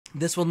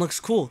This one looks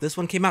cool. This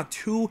one came out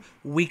 2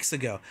 weeks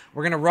ago.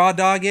 We're going to raw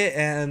dog it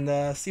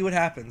and see what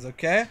happens,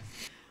 okay?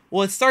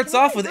 Well, it starts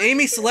off with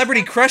Amy's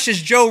celebrity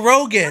crushes Joe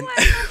Rogan.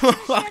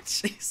 Oh,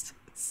 Jesus.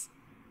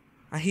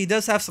 He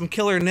does have some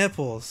killer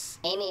nipples.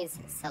 Amy's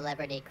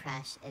celebrity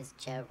crush is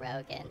Joe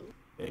Rogan.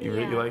 You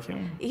really like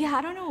him? Yeah,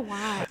 I don't know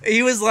why.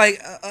 He was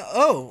like,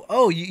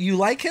 you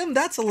like him?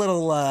 That's a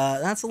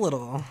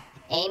little.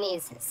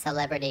 Amy's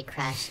celebrity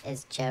crush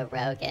is Joe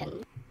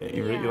Rogan.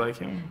 You really like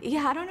him?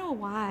 Yeah, I don't know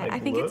why. Like I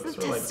think it's the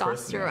looks or, like,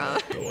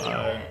 testosterone.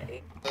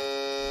 personality?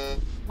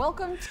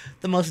 Welcome.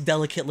 The most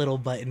delicate little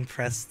button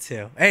pressed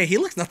too. Hey, he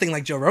looks nothing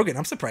like Joe Rogan.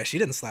 I'm surprised she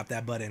didn't slap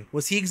that button.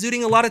 Was he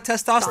exuding a lot of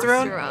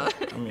testosterone?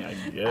 I mean, I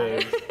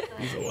guess.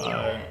 He's a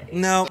lot.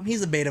 No,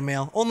 he's a beta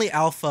male. Only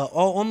alpha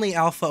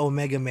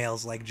omega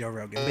males like Joe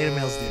Rogan. Beta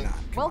males do not.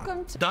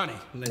 Welcome to Donnie,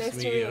 nice to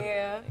meet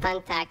you.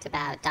 Fun fact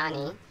about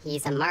Donnie,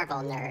 he's a Marvel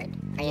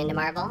nerd. Are you into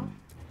Marvel?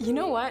 You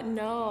know what?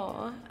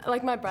 No.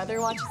 Like my brother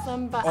watches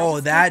them, but Oh,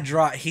 that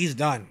draw. He's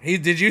done.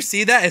 Did you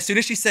see that? As soon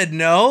as she said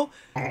no,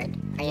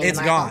 Nerd. Are you into it's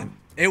Marvel? gone.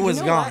 It was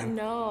you know what? gone.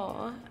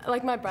 No.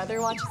 Like my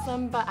brother watches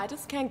them, but I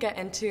just can't get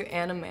into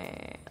anime.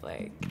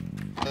 Like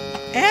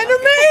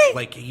Anime?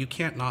 Like, you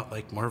can't not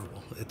like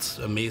Marvel. It's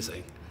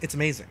amazing. It's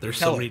amazing. There's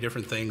Tell so her. many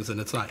different things, and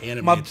it's not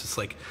anime. My- It's just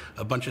like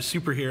a bunch of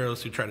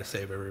superheroes who try to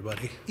save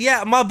everybody.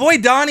 Yeah, my boy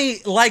Donnie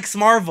likes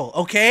Marvel,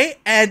 okay?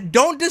 And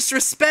don't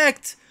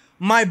disrespect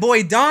my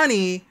boy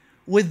Donnie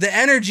with the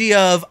energy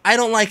of, I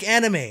don't like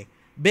anime.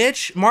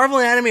 Bitch, Marvel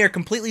and anime are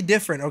completely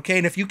different, okay?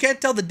 And if you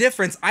can't tell the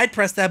difference, I'd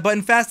press that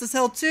button fast as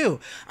hell too.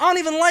 I don't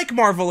even like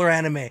Marvel or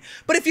anime.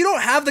 But if you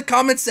don't have the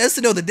common sense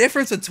to know the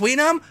difference between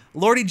them,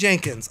 Lordy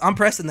Jenkins, I'm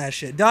pressing that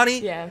shit.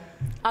 Donnie? yeah,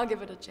 I'll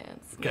give it a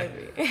chance. Okay.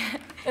 Maybe.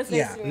 It's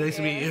Yeah. Nice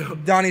to meet you.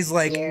 Donnie's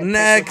like, Your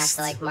next.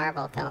 person has to like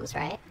Marvel films,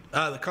 right?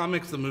 The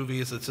comics, the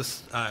movies, it's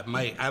just, I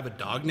have a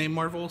dog named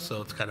Marvel,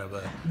 so it's kind of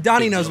a...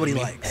 Donnie big knows deal what he to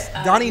me. likes.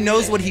 Donnie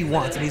knows what he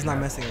wants, and he's not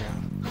messing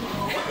around.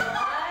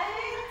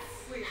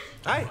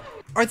 Hi.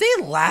 Are they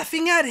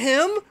laughing at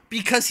him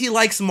because he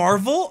likes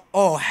Marvel?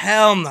 Oh,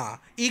 hell nah.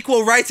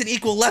 Equal rights and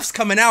equal lefts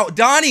coming out.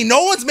 Donnie,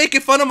 no one's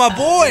making fun of my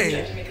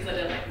boy.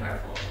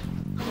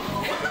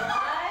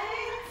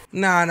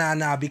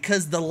 Nah.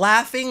 Because the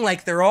laughing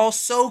like they're all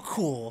so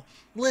cool.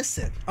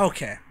 Listen,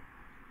 okay.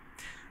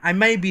 I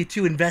may be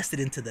too invested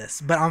into this,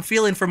 but I'm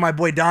feeling for my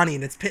boy Donnie,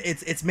 and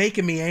it's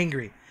making me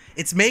angry.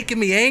 It's making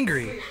me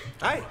angry.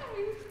 Hi.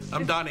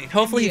 I'm Donnie.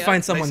 Hopefully, he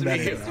finds someone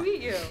Nice to meet better.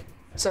 you. though.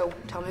 So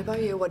tell me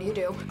about you. What do you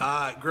do?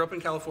 Grew up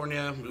in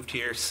California, moved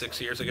here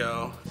 6 years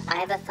ago. I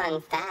have a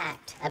fun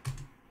fact.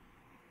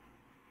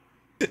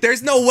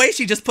 There's no way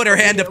she just put her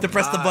hand up to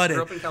press the button.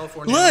 Grew up in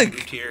California, Look.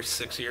 moved here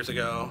 6 years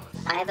ago.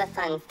 I have a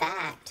fun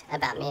fact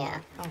about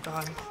Mia. Oh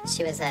God.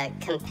 She was a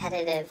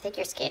competitive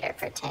figure skater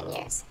for 10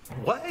 years.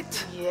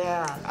 What?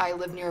 Yeah, I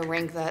live near a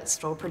rink that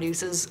still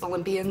produces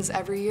Olympians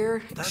every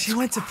year. She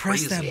went to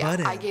press that crazy.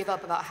 button. I gave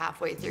up about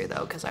halfway through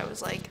though, because I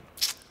was like,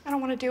 I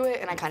don't want to do it,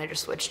 and I kind of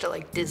just switched to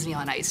like Disney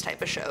on Ice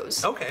type of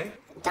shows. Okay.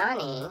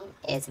 Donnie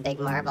is a big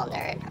Marvel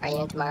nerd. Are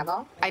you into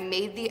Marvel? I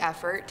made the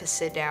effort to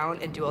sit down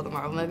and do all the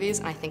Marvel movies,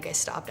 and I think I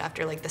stopped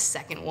after like the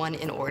second one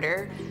in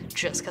order,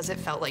 just because it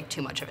felt like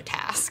too much of a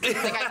task. Like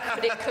I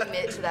couldn't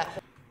commit to that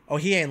whole Oh,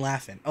 he ain't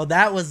laughing. Oh,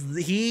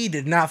 he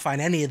did not find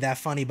any of that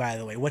funny, by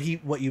the way. What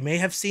you may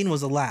have seen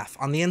was a laugh.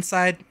 On the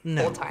inside,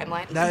 no.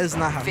 timeline. That is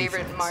not how he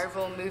Favorite feels.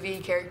 Marvel movie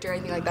character,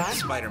 anything like that?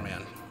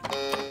 Spider-Man.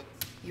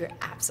 You're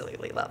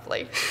absolutely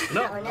lovely.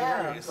 No, Oh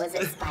no, was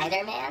it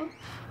Spider-Man?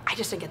 I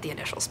just didn't get the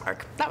initial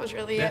spark. That was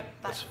really Yeah, it.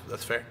 But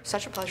that's fair.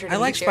 such a pleasure to I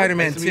like meet you.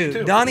 Spider-Man Nice to meet you too.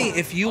 too. Donnie,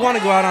 if you want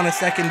to go out on a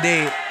second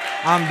date,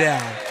 I'm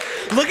down.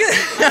 Look at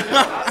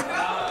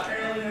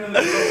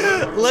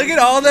Look at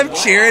all them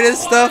cheering and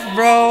stuff,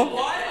 bro.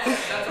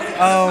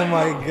 Oh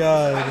my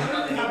god.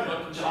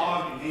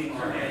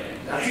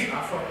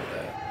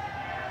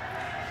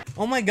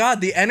 Oh my god,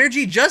 the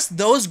energy, just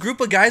those group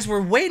of guys were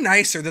way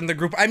nicer than the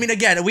group. I mean,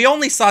 again, we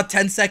only saw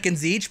 10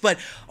 seconds each, but,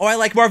 oh, I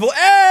like Marvel,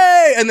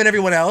 hey! And then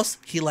everyone else,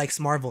 he likes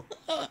Marvel.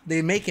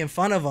 They making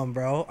fun of him,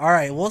 bro. All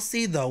right, we'll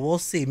see, though. We'll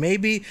see.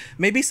 Maybe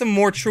some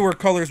more truer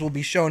colors will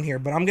be shown here,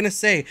 but I'm going to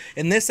say,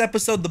 in this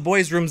episode, the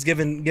boys' room's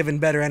given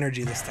better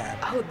energy this time.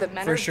 Oh, the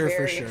men For are sure, for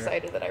very sure.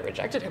 excited that I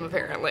rejected him,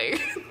 apparently.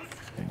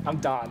 I'm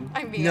Don.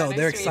 I mean, No, nice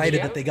they're to meet excited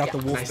you. that they got Yeah.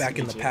 the wolf Nice back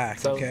to in the meet you. pack,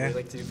 So, okay? what do you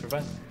like to do for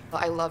fun?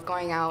 I love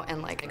going out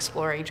and like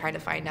exploring, trying to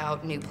find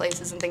out new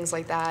places and things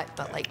like that.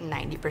 But like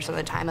 90% of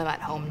the time, I'm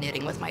at home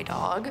knitting with my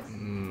dog.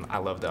 I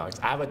love dogs.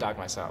 I have a dog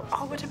myself.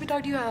 Oh, what type of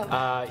dog do you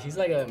have? He's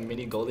like a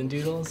mini golden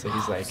doodle, so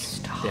he's like,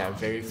 stop. yeah,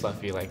 very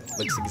fluffy, like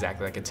looks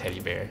exactly like a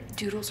teddy bear.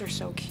 Doodles are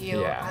so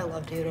cute. Yeah. I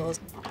love doodles.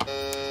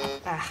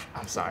 Ah,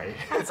 I'm sorry.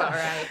 it's all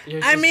right.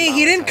 I mean,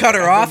 he didn't cut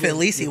her off. At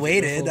least he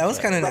waited. That was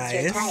kind of What's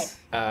your type? nice.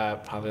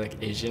 Probably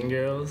like Asian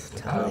girls.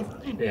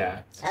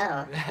 Yeah.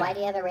 Oh, why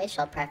do you have a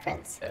racial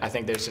preference? I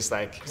think there's just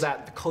like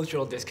that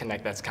cultural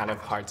disconnect that's kind of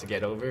hard to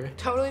get over.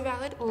 Totally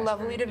valid.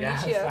 Lovely to meet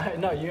you. Yeah.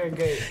 No, you're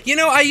great. You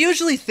know, I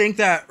usually think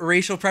that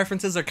racial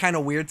preferences are kind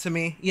of weird to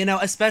me, you know,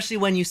 especially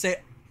when you say,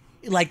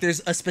 like,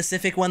 there's a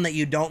specific one that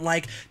you don't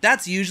like.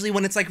 That's usually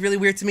when it's, like, really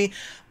weird to me.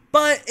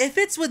 But if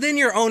it's within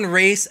your own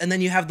race and then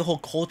you have the whole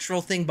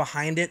cultural thing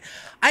behind it,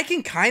 I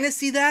can kind of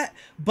see that.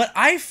 But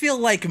I feel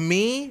like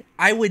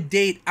I would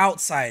date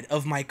outside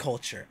of my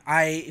culture.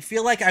 I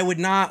feel like I would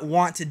not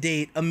want to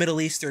date a Middle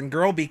Eastern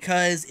girl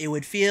because it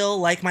would feel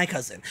like my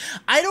cousin.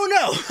 I don't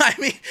know. I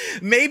mean,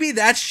 maybe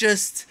that's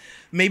just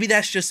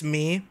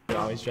me. You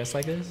always dress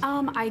like this?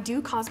 I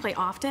do cosplay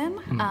often.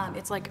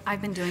 It's like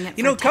I've been doing it.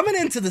 You know, coming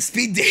into the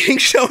speed dating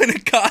show in a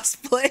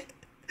cosplay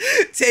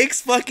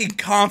takes fucking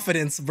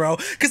confidence, bro.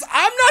 Because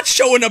I'm not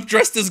showing up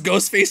dressed as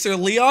Ghostface or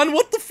Leon.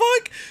 What the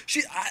fuck?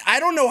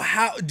 I don't know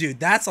how. Dude,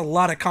 that's a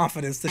lot of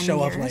confidence to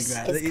show up like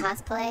that. Is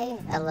cosplay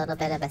a little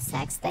bit of a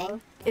sex thing?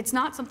 It's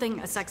not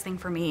a sex thing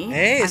for me.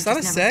 Hey, it's not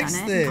a just never sex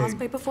done it in thing.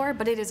 cosplay before,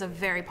 but it is a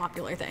very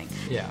popular thing.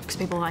 Yeah. Because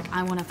people are like,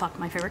 I want to fuck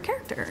my favorite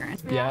character.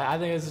 Yeah, I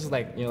think it's just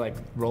like, you know, like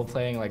role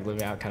playing, like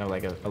living out kind of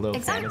like a little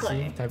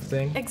fantasy type of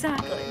thing.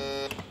 Exactly.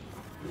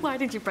 Why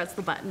did you press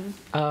the button?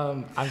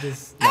 I'm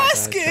just not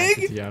that attracted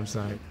Asking. to you, I'm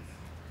sorry.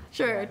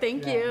 Sure,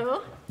 thank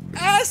you.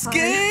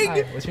 Asking.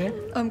 Hi, what's your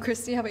name? I'm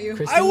Christy. How about you?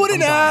 Christy? I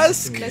wouldn't I'm Don.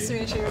 ask. Nice to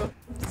meet you.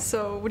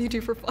 So, what do you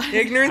do for fun?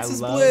 Ignorance I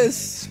is love bliss.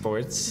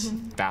 sports,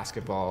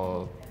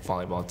 basketball,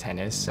 volleyball,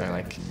 tennis are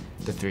like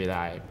the three that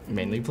I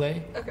mainly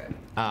play. Okay.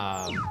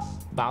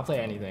 But I'll play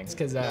anything. It's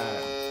because,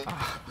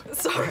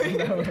 Sorry.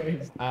 no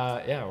worries.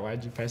 Yeah,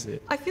 why'd you press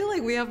it? I feel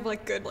like we have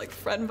like good like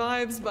friend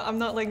vibes, but I'm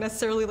not like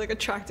necessarily like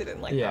attracted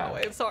in like Yeah. that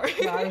way. Sorry.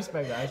 No, I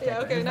respect that. I respect Yeah.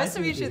 that. Okay. It's Nice to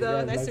meet you though.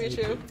 Yeah, Nice to meet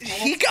you.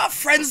 He got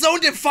friend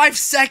zoned in 5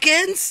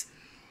 seconds?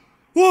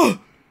 Whoa.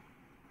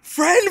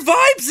 Friend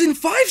vibes in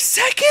 5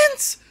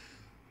 seconds?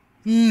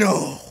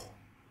 No.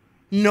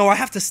 No, I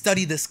have to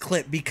study this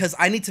clip because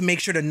I need to make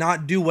sure to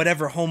not do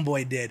whatever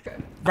homeboy did.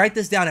 Write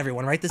this down,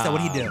 everyone. Write this down.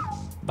 What'd he do?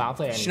 But I'll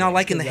play anything. She not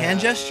liking the 'cause, hand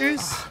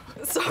gestures?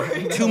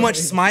 Sorry. Too much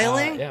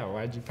smiling? Yeah,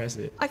 why'd you press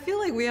it? I feel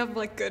like we have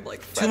like good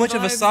like friend much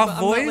of a vibes, soft but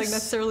I'm not like voice?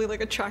 necessarily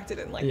like attracted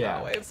in like Yeah.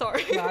 that way.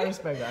 Sorry. No, I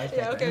respect that. I respect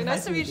Yeah. that. Okay. It's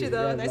Nice to meet you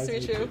though. Yeah, Nice to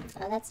meet you.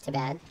 Oh, that's too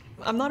bad.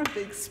 I'm not a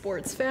big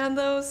sports fan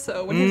though,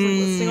 so when he was like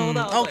listing all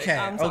that, I was okay,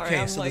 like, I'm sorry, okay,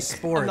 I'm so the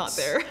like, I'm not sports.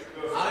 there.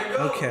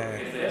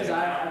 Okay.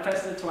 I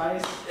pressed it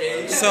twice.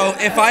 So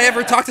if I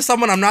ever talk to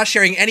someone, I'm not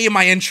sharing any of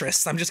my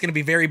interests. I'm just going to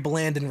be very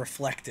bland and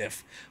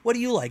reflective. What do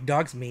you like?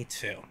 Dogs? Me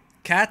too.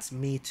 Cats?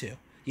 Me too.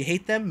 You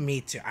hate them?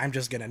 Me too. I'm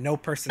just going to no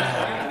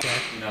personality. Okay?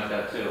 You know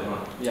that too,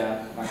 huh?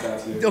 Yeah, I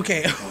got you.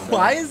 Okay,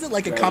 why is it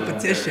like a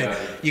competition?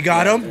 You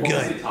got them?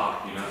 Good.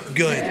 Talk, you know.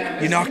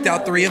 Good. You knocked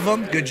out 3 of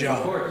them? Good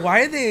job.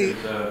 Why are they...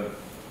 The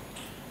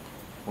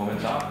woman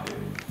talk, dude.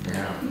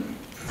 Yeah.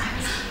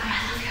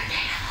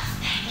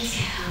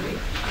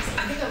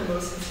 I think I'm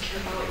most insecure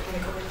about like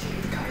when I go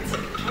into guys,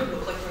 like, do I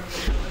look like my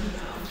friend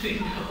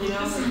now? You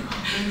know?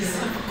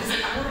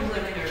 Because I don't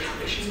really like their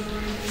ambitions or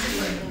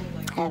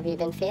anything. How have you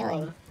been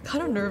feeling?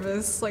 Kind of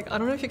nervous. Like I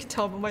don't know if you can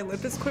tell, but my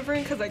lip is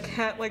quivering because I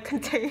can't like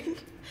contain.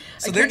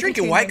 So they're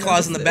drinking White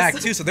Claws in the back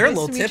too, so they're a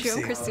little Nice to meet you. I'm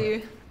tipsy.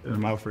 Christy.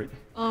 I'm Alfred.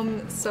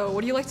 So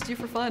what do you like to do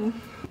for fun?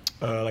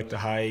 Like to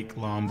hike,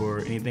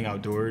 longboard, anything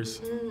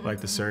outdoors. Like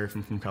to surf.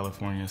 I'm from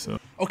California, so.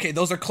 Okay,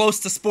 those are close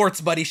to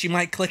sports, buddy. She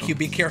might click you.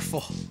 Be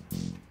careful.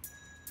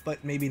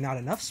 But maybe not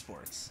enough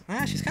sports.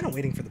 Ah, she's kind of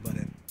waiting for the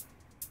button.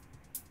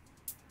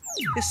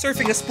 Is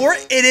surfing a sport?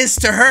 It is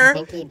to her.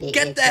 think he beat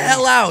Get you the to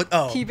hell it. out.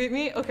 Oh, He beat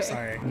me. Okay.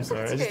 sorry. I'm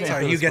sorry. I just okay. didn't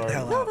Sorry, feel you this get the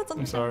far. hell out. That's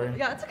I'm sorry.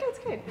 Yeah, it's okay. It's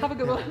okay. Have a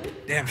good one.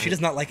 Damn, she does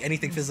not like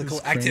anything physical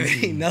is crazy.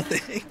 activity.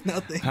 Nothing.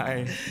 Nothing.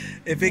 Hi.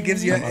 If it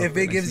gives you, I'm if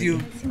it gives you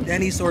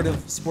any sort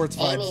of sports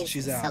vibes, Amy's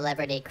she's out.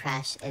 celebrity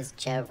crush is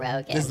Joe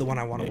Rogan. This is the one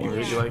I want to You watch.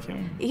 really like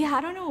him? Yeah,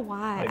 I don't know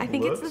why. Like I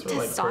think it's the looks or,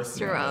 like,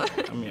 testosterone.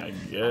 personality? I mean, I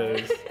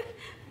guess.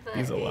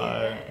 He's a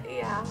lot.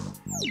 Yeah.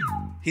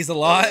 He's a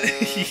lot.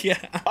 Yeah.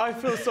 I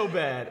feel so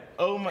bad.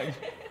 Oh my.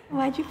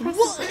 Why'd you press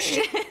What? the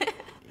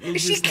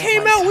It's She just not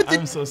came my out with time.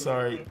 the- I'm so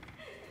sorry.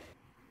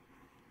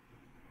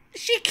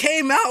 She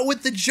came out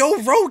with the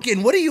Joe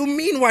Rogan. What do you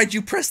mean? Why'd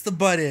you press the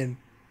button,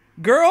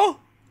 girl?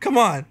 Come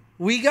on.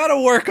 We gotta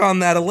work on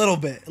that a little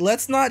bit.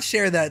 Let's not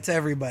share that to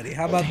everybody.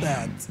 How about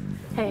that?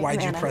 Hey, Why'd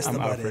you Amanda. press the I'm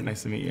button? Alfred.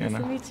 Nice to meet you, Nice to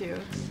Anna. meet you.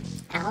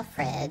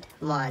 Alfred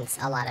wants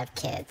a lot of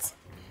kids.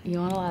 You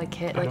want a lot of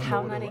kids? Like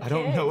how many kids? I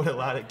don't know what a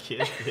lot of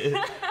kids is.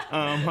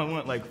 I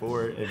want like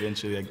 4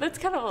 eventually. Like, That's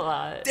kind of a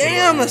lot.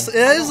 Damn, that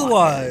is a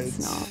lot.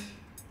 No.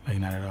 like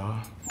not at all.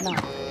 No.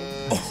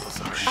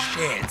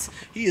 Shit.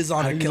 He is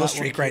on How a do you kill not want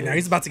streak right now. kids?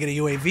 He's about to get a It's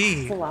a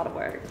UAV. lot of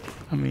work.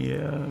 I mean,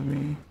 yeah. I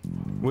mean,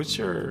 what's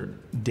your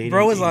dating?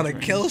 Bro is age on a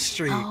range? kill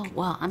streak. Oh,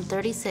 well, I'm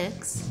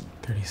 36.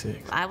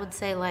 36, I would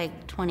say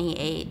like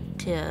 28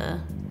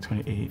 to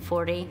 28.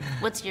 40.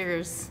 What's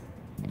yours?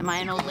 Am I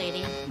an old lady?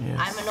 Yes.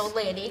 I'm an old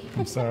lady.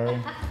 I'm sorry.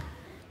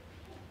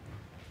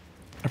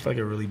 I feel like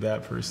a really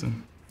bad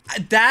person.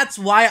 That's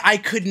why I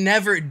could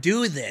never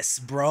do this,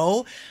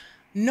 bro.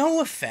 No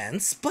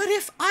offense, but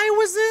if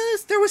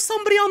there was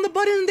somebody on the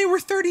button and they were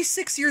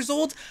 36 years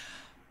old,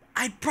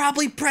 I'd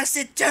probably press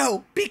it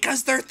too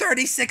because they're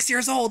 36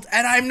 years old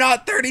and I'm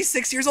not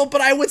 36 years old, but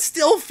I would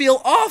still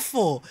feel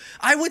awful.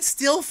 I would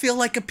still feel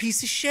like a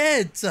piece of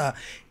shit.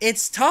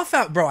 It's tough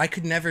out, bro. I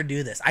could never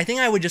do this. I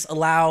think I would just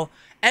allow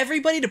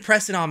everybody to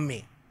press it on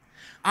me.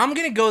 I'm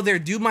gonna go there,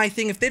 do my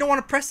thing. If they don't want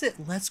to press it,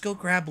 let's go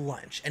grab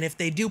lunch. And if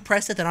they do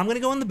press it, then I'm gonna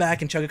go in the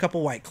back and chug a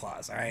couple White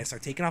Claws. All right,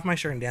 start taking off my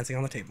shirt and dancing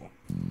on the table.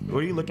 What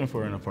are you looking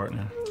for in a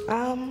partner?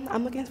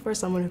 I'm looking for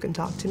someone who can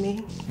talk to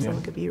me. Someone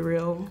who could be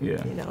real.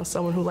 Yeah. You know,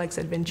 someone who likes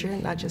adventure,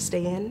 not just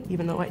stay in.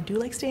 Even though I do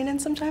like staying in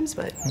sometimes,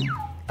 but.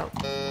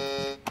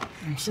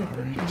 I'm sorry.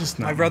 I'm just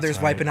not My brother is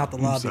tired. wiping out the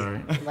I'm lobby. sorry.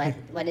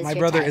 What is My your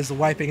brother type? is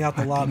wiping out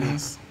the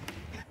lobbies.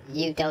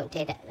 You don't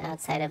date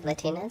outside of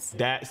Latinas?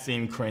 That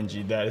seemed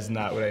cringy. That is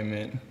not what I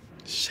meant.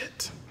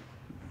 Shit.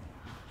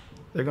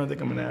 They're gonna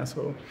think I'm an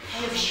asshole.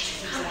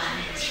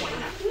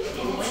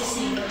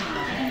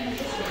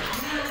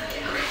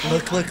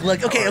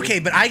 Look. Okay,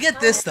 but I get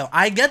this though.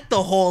 I get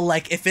the whole,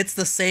 like, if it's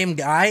the same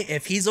guy,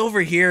 if he's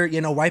over here, you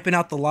know, wiping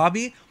out the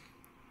lobby,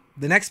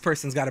 the next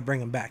person's got to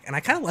bring him back. And I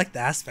kind of like the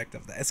aspect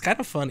of that. It's kind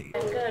of funny.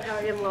 I'm good. How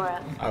are you,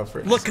 Laura?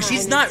 Alfred. Look,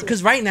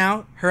 because right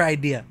now, her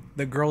idea,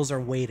 the girls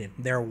are waiting.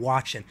 They're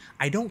watching.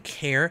 I don't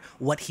care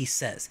what he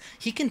says.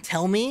 He can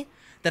tell me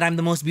that I'm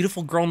the most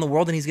beautiful girl in the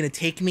world and he's going to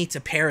take me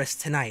to Paris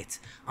tonight.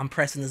 I'm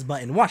pressing this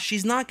button. Watch,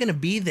 she's not going to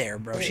be there,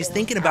 bro. She's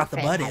thinking about the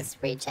Alfred button. has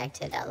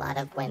rejected a lot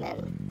of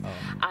women.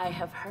 I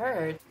have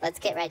heard. Let's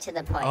get right to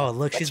the point. Oh, look,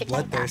 What's she's your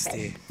type,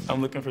 bloodthirsty. I'm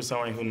looking for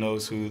someone who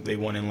knows who they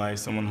want in life.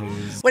 Someone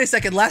who's Wait a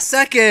second. Last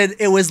second,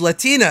 it was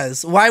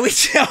Latinas. Why we...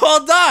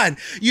 Hold on.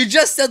 You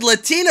just said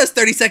Latinas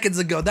 30 seconds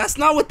ago. That's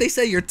not what they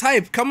say your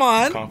type. Come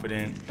on.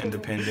 confident,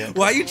 independent.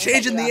 Why are you But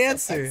changing the also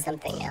said answer?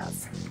 something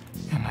else.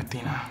 I'm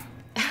Latina.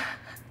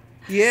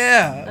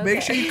 Yeah. Make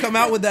Okay. sure you come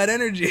out with that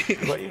energy.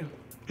 What about you?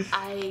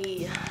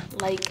 I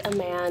like a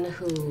man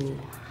who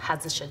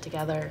has his shit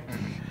together.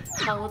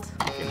 How old?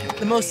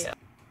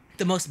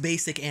 The most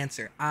basic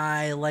answer.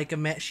 I like a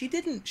man.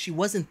 She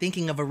wasn't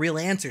thinking of a real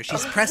answer.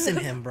 She's pressing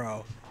him,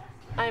 bro.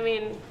 I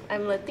mean,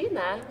 I'm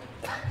Latina.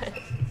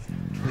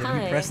 You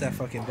press that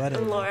fucking button.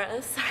 I'm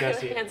Laura. Sorry, my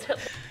hands are...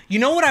 You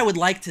know what I would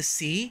like to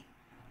see?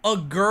 A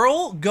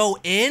girl go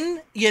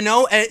in,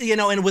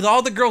 and with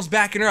all the girls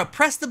backing her up,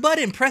 press the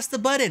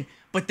button,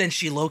 but then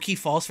she low-key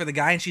falls for the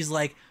guy and she's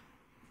like,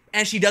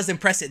 and she doesn't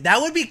press it.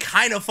 That would be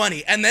kind of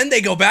funny. And then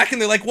they go back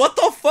and they're like, what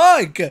the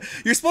fuck?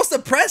 You're supposed to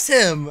press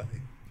him.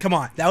 Come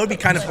on. That would be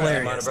kind of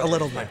hilarious. A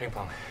little bit.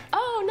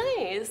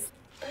 Oh, nice.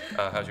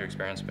 How's your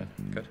experience been?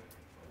 Good?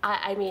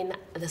 I mean,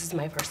 this is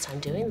my first time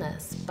doing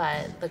this,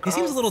 but the He girls...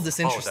 seems a little Oh,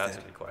 disinterested. that's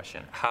a good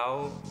question.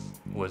 How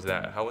was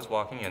that? How was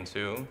walking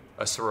into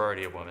a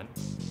sorority of women,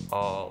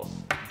 all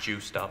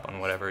juiced up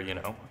on whatever,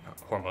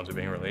 hormones are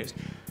being released?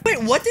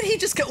 Wait, what did he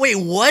just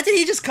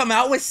come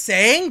out with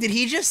saying? Did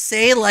he just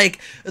say, like,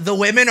 the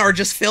women are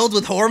just filled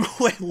with hormones?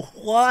 Wait,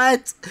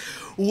 what?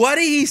 What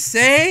did he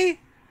say?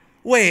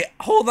 Wait,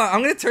 hold on.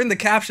 I'm going to turn the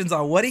captions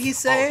on. What did he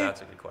say? Oh,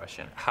 that's a good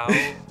question. How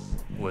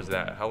was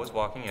that? How was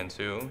walking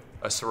into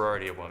a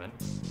sorority of women,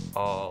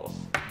 all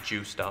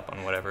juiced up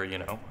on whatever,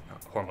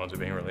 hormones are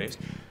being released?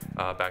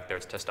 Back there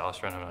it's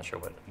testosterone. I'm not sure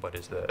what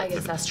is the... I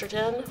guess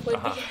estrogen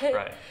would be it.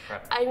 Right.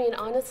 I mean,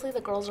 honestly,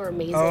 the girls are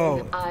amazing.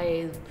 Oh.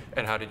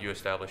 And how did you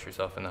establish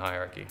yourself in the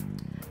hierarchy?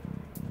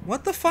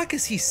 What the fuck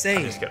is he saying?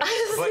 I'm just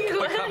kidding.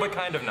 but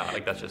kind of not.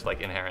 Like, that's just,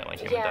 like, inherent, like,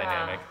 human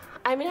dynamic.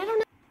 I mean, I don't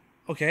know.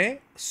 Okay,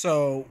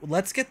 so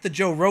let's get the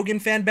Joe Rogan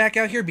fan back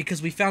out here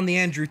because we found the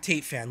Andrew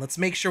Tate fan. Let's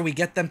make sure we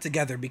get them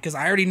together because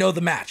I already know the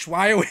match.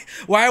 Why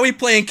are we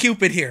playing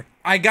Cupid here?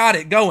 I got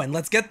it going.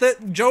 Let's get the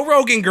Joe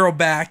Rogan girl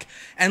back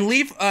and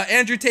leave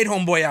Andrew Tate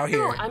homeboy out here.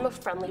 No, I'm a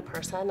friendly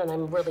person and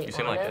I'm really You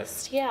seem like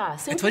honest. it. Yeah.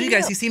 I told you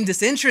guys he seemed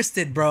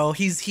disinterested, bro.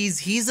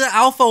 He's an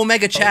alpha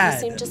omega You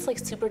Chad. seem just like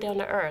super down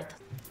to earth.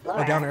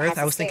 Laura down to earth? has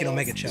I a was thinking serious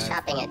Omega Chad.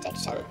 shopping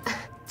addiction.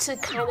 To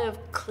kind of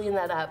clean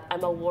that up,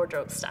 I'm a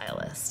wardrobe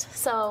stylist.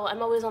 So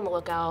I'm always on the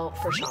lookout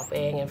for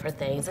shopping and for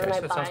things. Okay, and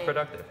so it I sounds buy...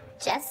 productive.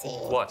 Jesse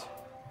What?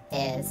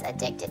 is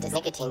addicted to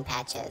nicotine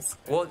patches.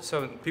 Well,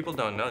 so people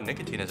don't know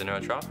nicotine is a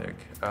neurotropic.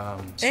 So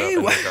Hey,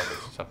 the what-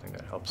 nootropic is something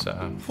that helps.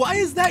 Why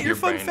is that your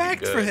fun brain be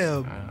fact for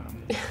good.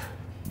 him?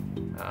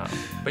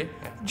 But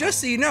yeah. Just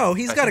so you know,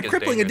 he's I got a think it's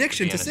crippling dangerous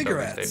addiction be to in a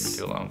sober state cigarettes.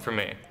 For too long, for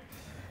me.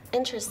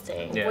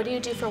 Interesting. Yeah. What do you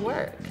do for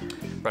work?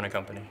 Run a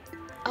company.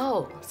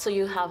 Oh, so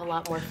you have a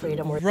lot more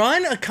freedom.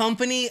 Run a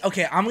company.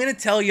 Okay, I'm gonna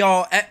tell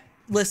y'all.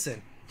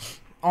 Listen,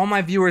 all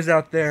my viewers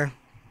out there,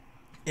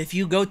 if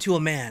you go to a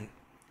man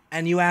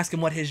and you ask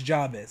him what his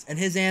job is, and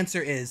his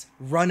answer is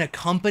run a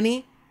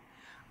company,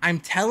 I'm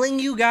telling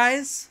you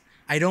guys,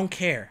 I don't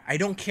care. I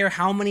don't care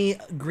how many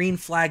green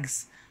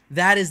flags.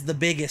 That is the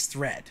biggest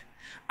red.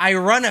 I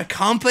run a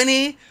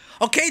company.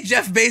 Okay,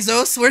 Jeff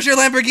Bezos, where's your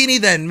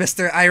Lamborghini then,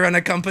 Mr. I run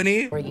a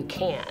company? Where you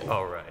can.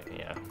 Oh, right,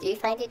 yeah. Do you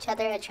find each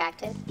other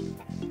attractive?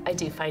 I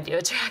do find you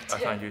attractive.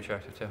 I find you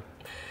attractive too.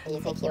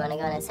 You think you want to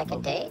go on a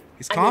second date?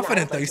 He's I mean, confident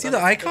I'd though. like You to see go the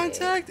on a eye second date.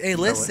 contact? Hey,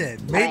 listen.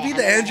 Alright, Maybe I'm the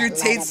gonna Andrew let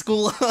Tate him-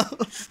 School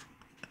of...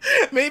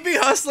 Maybe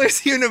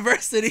Hustlers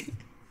University.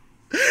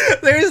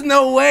 There's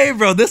no way,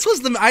 bro. This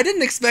was the... I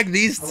didn't expect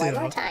these One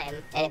more two. time,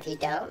 and if you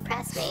don't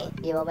press me,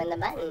 you will win the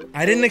button.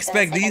 I didn't Please go on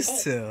a expect second these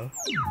date. two.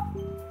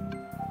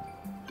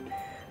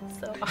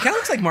 So, Kind of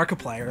looks like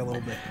Markiplier a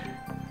little bit.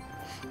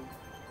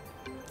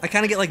 I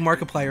kind of get like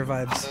Markiplier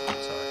vibes.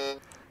 Sorry.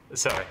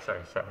 Sorry.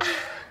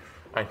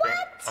 I think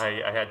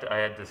I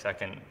had the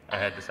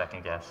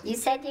second guess. You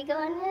said you go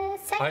on a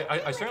second.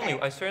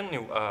 I certainly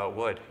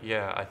would.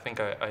 Yeah, I think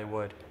I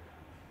would.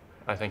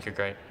 I think you're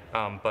great.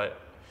 But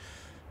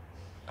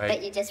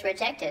you just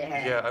rejected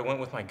her. Yeah, I went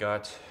with my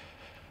gut.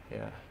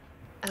 Yeah.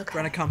 Okay.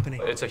 Run a company.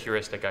 It's a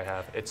heuristic I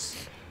have.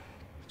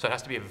 So it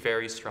has to be a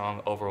very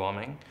strong,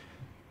 overwhelming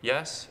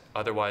yes.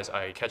 Otherwise,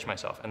 I catch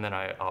myself, and then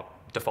I'll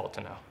default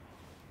to no.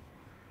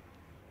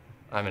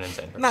 I'm an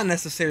insane person. Not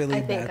necessarily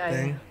a bad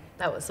thing.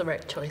 That was the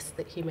right choice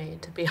that he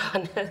made, to be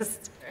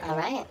honest. All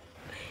right.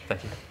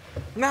 Thank you.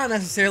 Not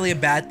necessarily a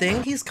bad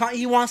thing.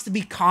 He wants to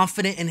be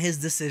confident in his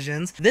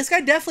decisions. This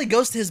guy definitely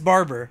goes to his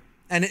barber,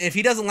 and if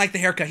he doesn't like the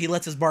haircut, he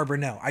lets his barber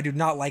know. I do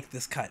not like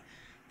this cut.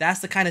 That's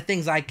the kind of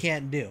things I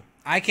can't do.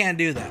 I can't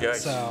do that. Yikes.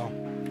 So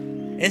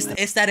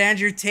it's that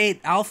Andrew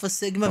Tate alpha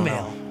sigma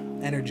male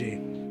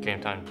energy.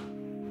 Game time,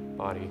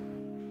 body,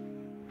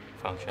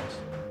 functions.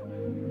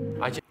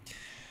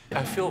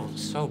 I feel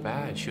so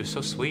bad. She was so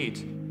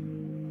sweet.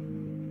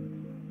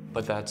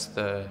 But that's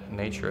the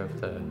nature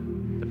of the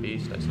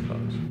beast, I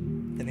suppose.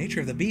 The nature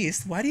of the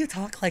beast? Why do you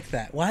talk like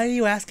that? Why are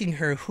you asking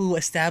her who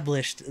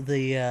established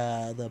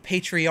the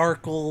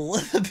patriarchal,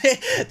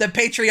 the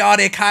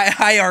patriotic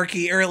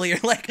hierarchy earlier?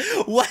 Like,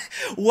 what?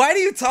 Why do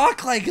you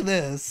talk like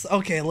this?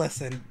 Okay,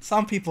 listen.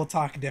 Some people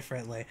talk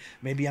differently.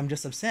 Maybe I'm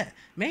just upset.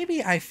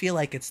 Maybe I feel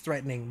like it's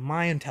threatening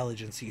my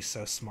intelligence. He's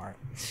so smart.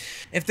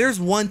 If there's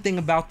one thing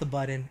about the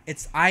button,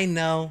 it's I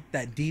know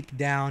that deep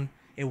down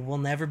it will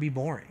never be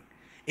boring.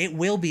 It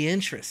will be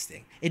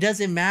interesting. It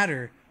doesn't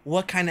matter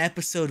what kind of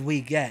episode we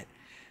get.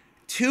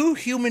 Two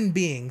human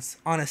beings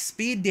on a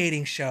speed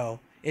dating show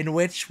in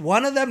which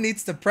one of them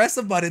needs to press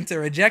a button to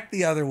reject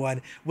the other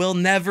one will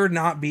never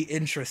not be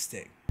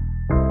interesting.